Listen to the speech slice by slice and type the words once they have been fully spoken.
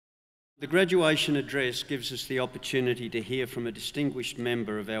The graduation address gives us the opportunity to hear from a distinguished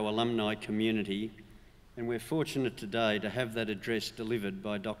member of our alumni community, and we're fortunate today to have that address delivered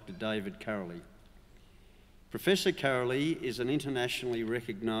by Dr. David Karoly. Professor Karoly is an internationally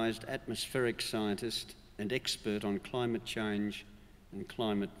recognised atmospheric scientist and expert on climate change and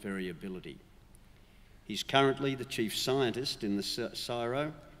climate variability. He's currently the Chief Scientist in the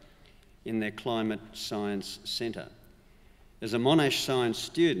CSIRO in their Climate Science Centre. As a Monash science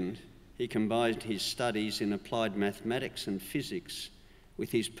student, he combined his studies in applied mathematics and physics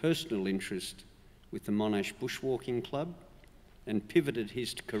with his personal interest with the Monash Bushwalking Club and pivoted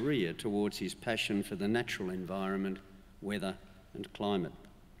his career towards his passion for the natural environment, weather and climate.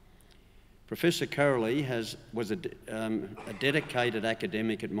 Professor Karoly was a dedicated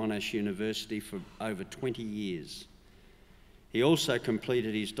academic at Monash University for over 20 years. He also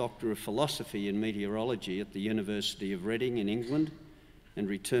completed his Doctor of Philosophy in Meteorology at the University of Reading in England and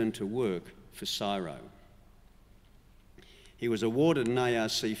returned to work for CSIRO. He was awarded an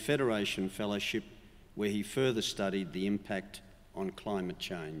ARC Federation Fellowship where he further studied the impact on climate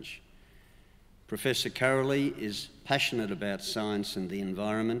change. Professor Karoly is passionate about science and the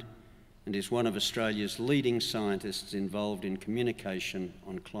environment and is one of Australia's leading scientists involved in communication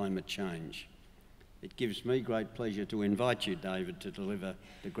on climate change. It gives me great pleasure to invite you, David, to deliver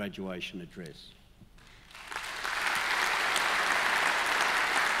the graduation address.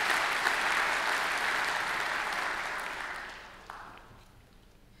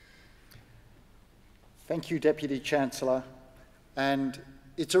 Thank you, Deputy Chancellor, and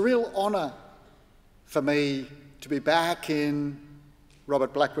it's a real honour for me to be back in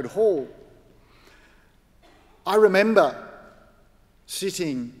Robert Blackwood Hall. I remember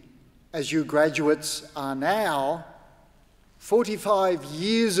sitting, as you graduates are now, 45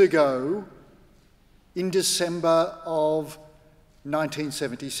 years ago in December of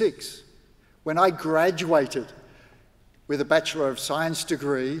 1976, when I graduated with a Bachelor of Science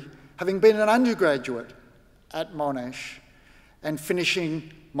degree, having been an undergraduate at Monash and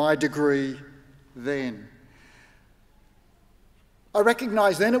finishing my degree then. I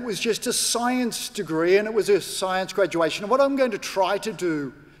recognised then it was just a science degree and it was a science graduation. And what I'm going to try to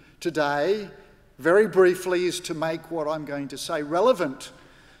do today, very briefly, is to make what I'm going to say relevant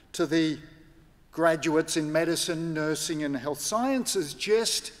to the graduates in medicine, nursing and health sciences,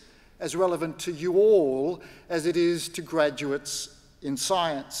 just as relevant to you all as it is to graduates in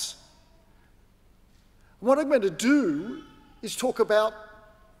science. What I'm going to do is talk about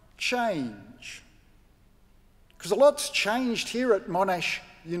change, because a lot's changed here at Monash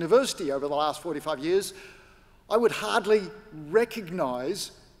University over the last 45 years. I would hardly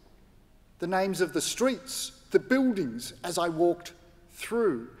recognise the names of the streets, the buildings, as I walked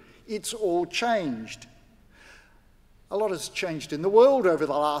through. It's all changed. A lot has changed in the world over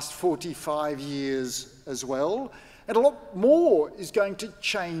the last 45 years as well, and a lot more is going to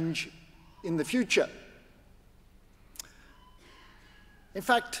change in the future. In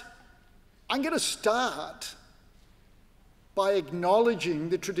fact, I'm going to start by acknowledging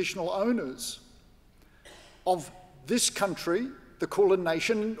the traditional owners of this country, the Kulin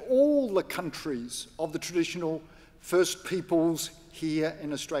Nation, and all the countries of the traditional First Peoples here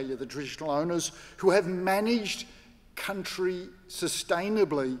in Australia, the traditional owners who have managed country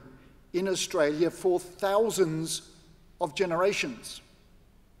sustainably in Australia for thousands of generations,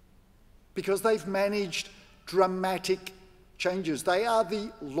 because they've managed dramatic changes. They are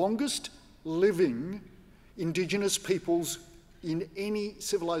the longest living Indigenous peoples in any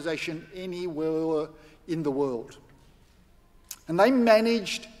civilization anywhere in the world. And they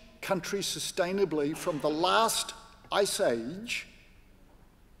managed country sustainably from the last ice age,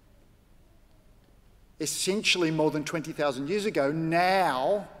 essentially more than 20,000 years ago,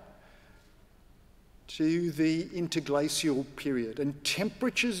 now to the interglacial period. And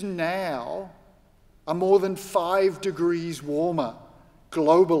temperatures now are more than 5 degrees warmer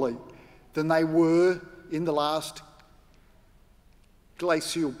globally than they were in the last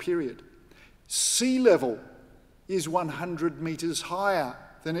glacial period. Sea level is 100 metres higher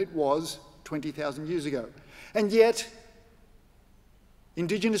than it was 20,000 years ago. And yet,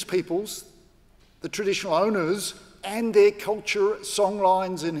 Indigenous peoples, the traditional owners, and their culture,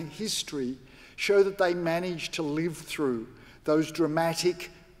 songlines and history show that they managed to live through those dramatic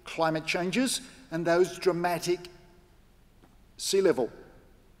climate changes and those dramatic sea level.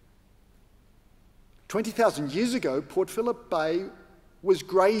 20,000 years ago, Port Phillip Bay was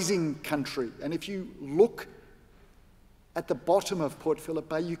grazing country, and if you look at the bottom of Port Phillip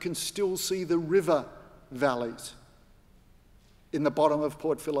Bay, you can still see the river valleys in the bottom of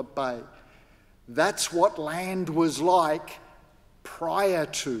Port Phillip Bay. That's what land was like prior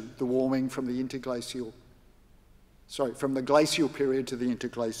to the warming from the glacial period to the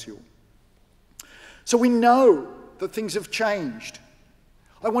interglacial. So we know that things have changed.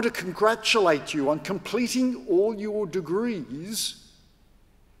 I want to congratulate you on completing all your degrees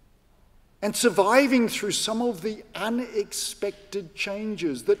and surviving through some of the unexpected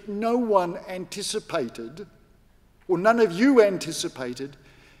changes that no one anticipated, or none of you anticipated,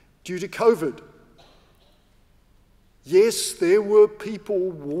 due to COVID. Yes, there were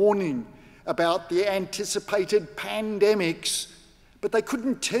people warning about the anticipated pandemics, but they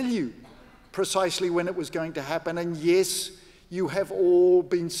couldn't tell you precisely when it was going to happen. And yes, you have all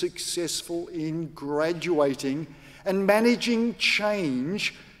been successful in graduating and managing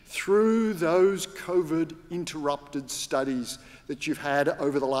change through those COVID-interrupted studies that you've had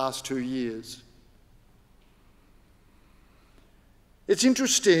over the last 2 years. It's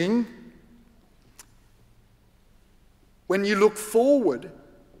interesting, when you look forward,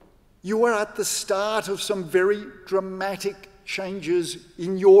 you are at the start of some very dramatic changes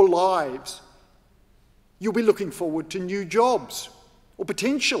in your lives. You'll be looking forward to new jobs, or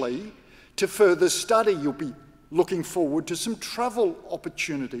potentially to further study. You'll be looking forward to some travel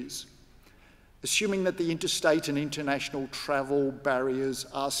opportunities, assuming that the interstate and international travel barriers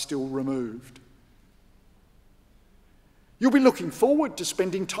are still removed. You'll be looking forward to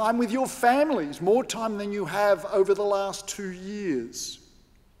spending time with your families, more time than you have over the last 2 years.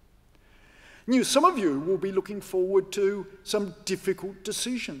 Some of you will be looking forward to some difficult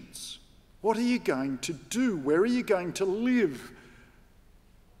decisions. What are you going to do? Where are you going to live?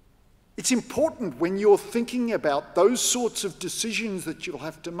 It's important when you're thinking about those sorts of decisions that you'll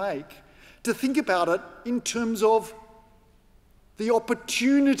have to make, to think about it in terms of the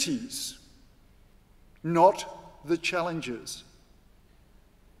opportunities, not the challenges.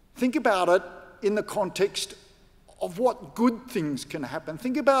 Think about it in the context of what good things can happen.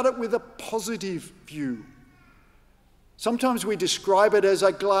 Think about it with a positive view. Sometimes we describe it as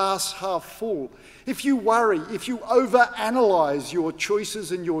a glass half full. If you worry, if you overanalyze your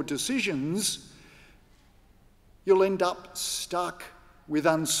choices and your decisions, you'll end up stuck with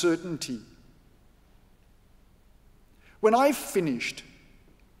uncertainty. When I finished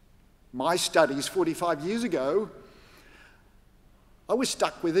my studies 45 years ago, I was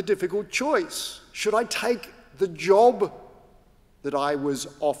stuck with a difficult choice. Should I take the job that I was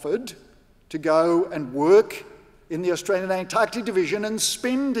offered to go and work in the Australian Antarctic Division and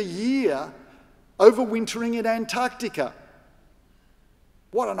spend a year overwintering in Antarctica?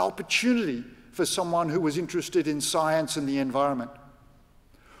 What an opportunity for someone who was interested in science and the environment.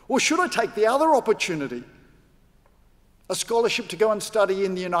 Or should I take the other opportunity, a scholarship to go and study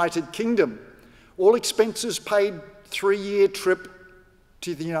in the United Kingdom, all expenses paid, 3-year trip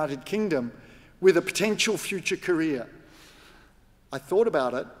to the United Kingdom with a potential future career? I thought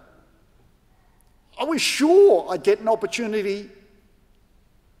about it. I was sure I'd get an opportunity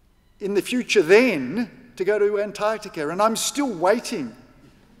in the future then to go to Antarctica, and I'm still waiting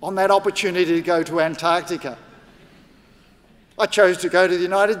on that opportunity to go to Antarctica. I chose to go to the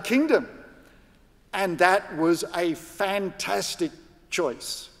United Kingdom, and that was a fantastic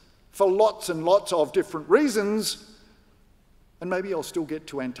choice for lots and lots of different reasons, and maybe I'll still get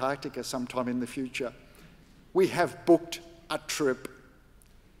to Antarctica sometime in the future. We have booked a trip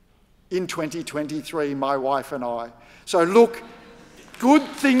in 2023, my wife and I. So look, good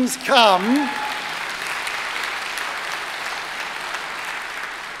things come.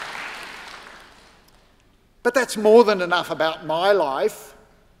 But that's more than enough about my life.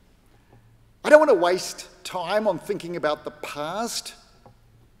 I don't want to waste time on thinking about the past.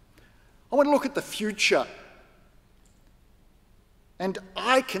 I want to look at the future. And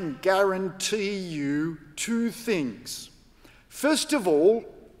I can guarantee you 2 things. First of all,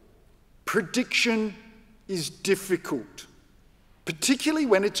 prediction is difficult, particularly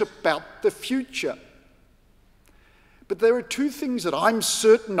when it's about the future. But there are 2 things that I'm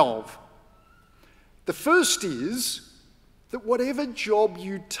certain of. The first is that whatever job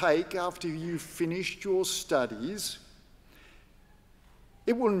you take after you've finished your studies,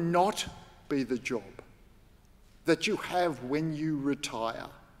 it will not be the job that you have when you retire.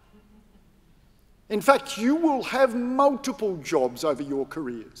 In fact, you will have multiple jobs over your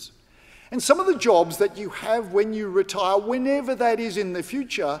careers. And some of the jobs that you have when you retire, whenever that is in the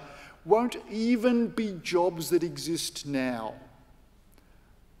future, won't even be jobs that exist now.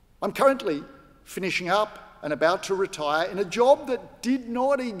 I'm currently finishing up and about to retire in a job that did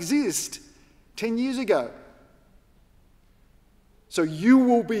not exist 10 years ago. So you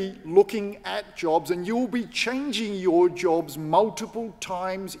will be looking at jobs and you will be changing your jobs multiple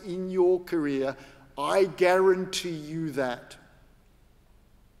times in your career. I guarantee you that.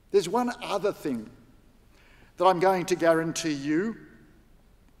 There's one other thing that I'm going to guarantee you,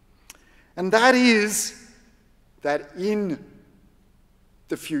 and that is that in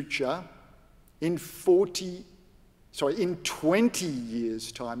the future, in 20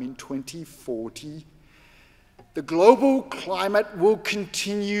 years' time, in 2040, the global climate will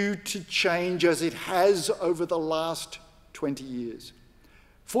continue to change as it has over the last 20 years.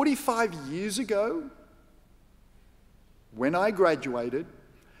 45 years ago, when I graduated,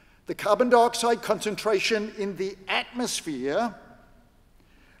 the carbon dioxide concentration in the atmosphere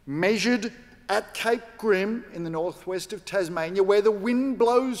measured at Cape Grim in the northwest of Tasmania, where the wind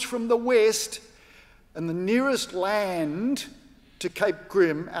blows from the west, and the nearest land to Cape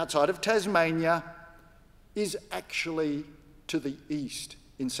Grim outside of Tasmania is actually to the east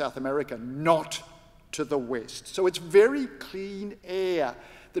in South America, not to the west. So it's very clean air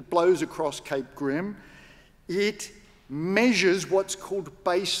that blows across Cape Grim. It measures what's called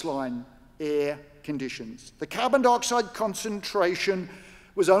baseline air conditions. The carbon dioxide concentration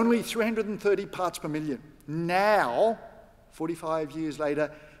was only 330 parts per million. Now, 45 years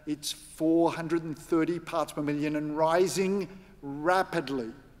later, it's 430 parts per million and rising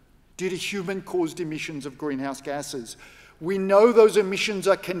rapidly due to human-caused emissions of greenhouse gases. We know those emissions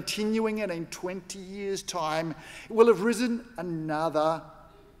are continuing, and in 20 years' time, it will have risen another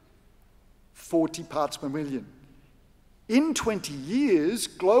 40 parts per million. In 20 years,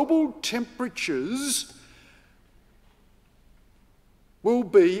 global temperatures will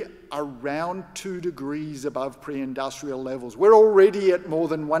be around 2 degrees above pre-industrial levels. We're already at more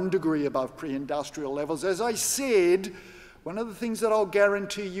than 1 degree above pre-industrial levels. As I said, one of the things that I'll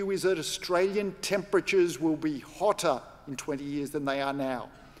guarantee you is that Australian temperatures will be hotter in 20 years than they are now.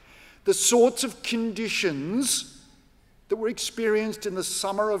 The sorts of conditions that were experienced in the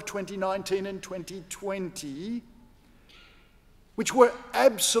summer of 2019 and 2020, which were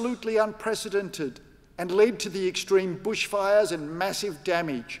absolutely unprecedented and led to the extreme bushfires and massive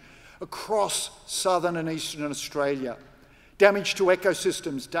damage across southern and eastern Australia. Damage to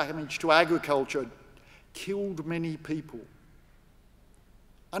ecosystems, damage to agriculture, killed many people.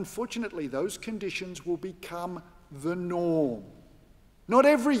 Unfortunately, those conditions will become the norm. Not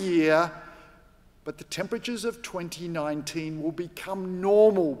every year, but the temperatures of 2019 will become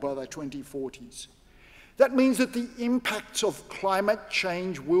normal by the 2040s. That means that the impacts of climate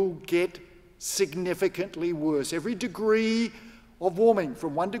change will get significantly worse. Every degree of warming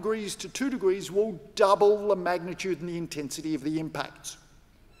from 1 degree to 2 degrees will double the magnitude and the intensity of the impacts.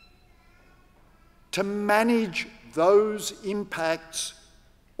 To manage those impacts,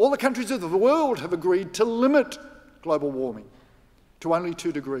 all the countries of the world have agreed to limit global warming to only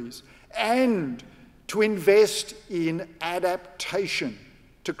 2 degrees and to invest in adaptation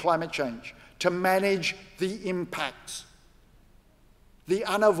to climate change, to manage the impacts, the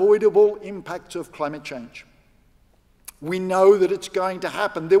unavoidable impacts of climate change. We know that it's going to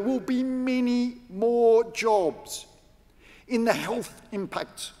happen. There will be many more jobs in the health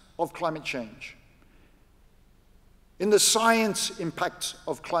impacts of climate change, in the science impacts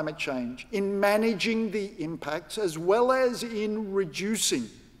of climate change, in managing the impacts, as well as in reducing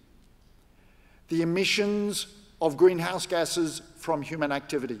the emissions of greenhouse gases from human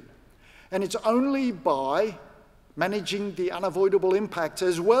activity. And it's only by managing the unavoidable impacts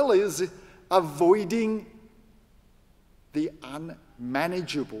as well as avoiding the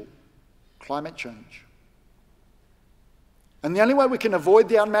unmanageable climate change. And the only way we can avoid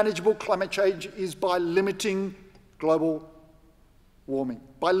the unmanageable climate change is by limiting global warming,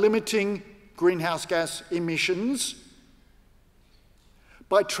 by limiting greenhouse gas emissions,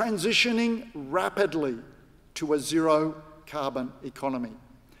 by transitioning rapidly to a zero carbon economy.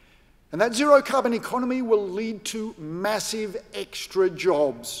 And that zero carbon economy will lead to massive extra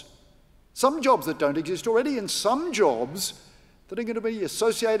jobs. Some jobs that don't exist already, and some jobs that are going to be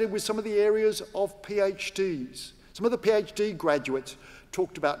associated with some of the areas of PhDs. Some of the PhD graduates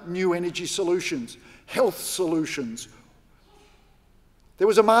talked about new energy solutions, health solutions. There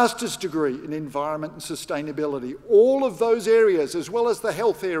was a master's degree in environment and sustainability. All of those areas, as well as the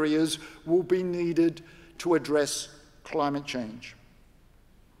health areas, will be needed to address climate change.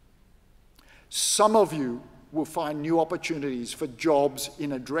 Some of you will find new opportunities for jobs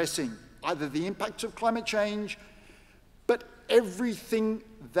in addressing either the impacts of climate change, but everything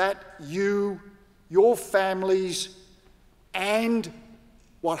that you, your families, and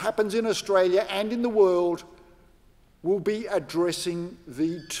what happens in Australia and in the world will be addressing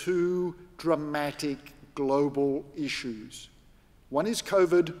the two dramatic global issues. One is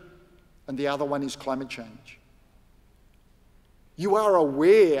COVID, and the other one is climate change. You are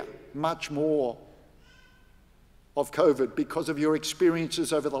aware much more of COVID because of your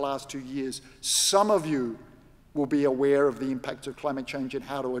experiences over the last 2 years. Some of you will be aware of the impacts of climate change and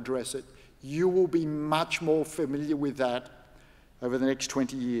how to address it. You will be much more familiar with that over the next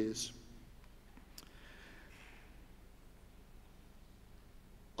 20 years.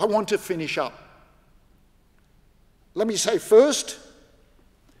 I want to finish up. Let me say first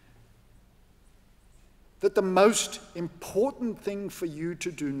that the most important thing for you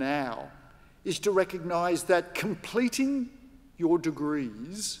to do now is to recognise that completing your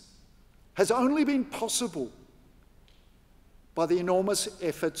degrees has only been possible by the enormous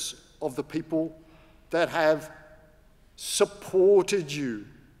efforts of the people that have supported you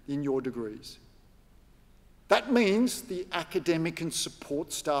in your degrees. That means the academic and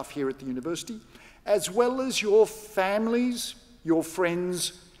support staff here at the university, as well as your families, your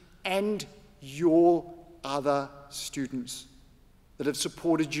friends, and your other students that have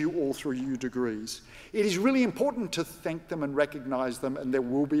supported you all through your degrees. It is really important to thank them and recognise them, and there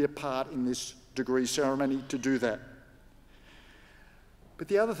will be a part in this degree ceremony to do that. But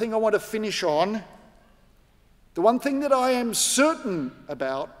the other thing I want to finish on, the one thing that I am certain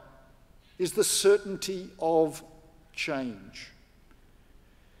about is the certainty of change.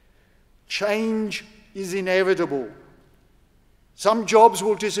 Change is inevitable. Some jobs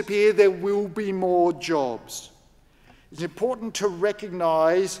will disappear, there will be more jobs. It's important to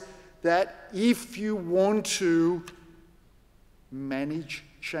recognise that if you want to manage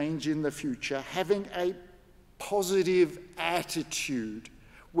change in the future, having a positive attitude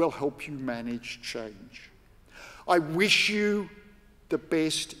will help you manage change. I wish you the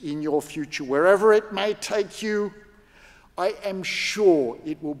best in your future, wherever it may take you. I am sure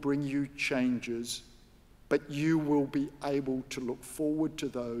it will bring you changes, but you will be able to look forward to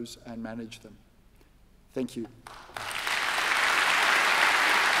those and manage them. Thank you.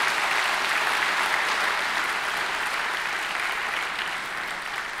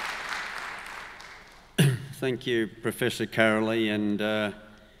 Thank you, Professor Karoly, and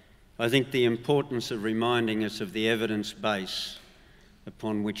I think the importance of reminding us of the evidence base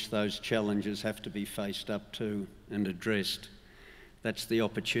upon which those challenges have to be faced up to and addressed. That's the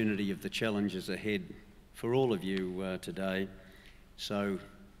opportunity of the challenges ahead for all of you today. So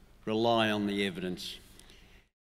rely on the evidence.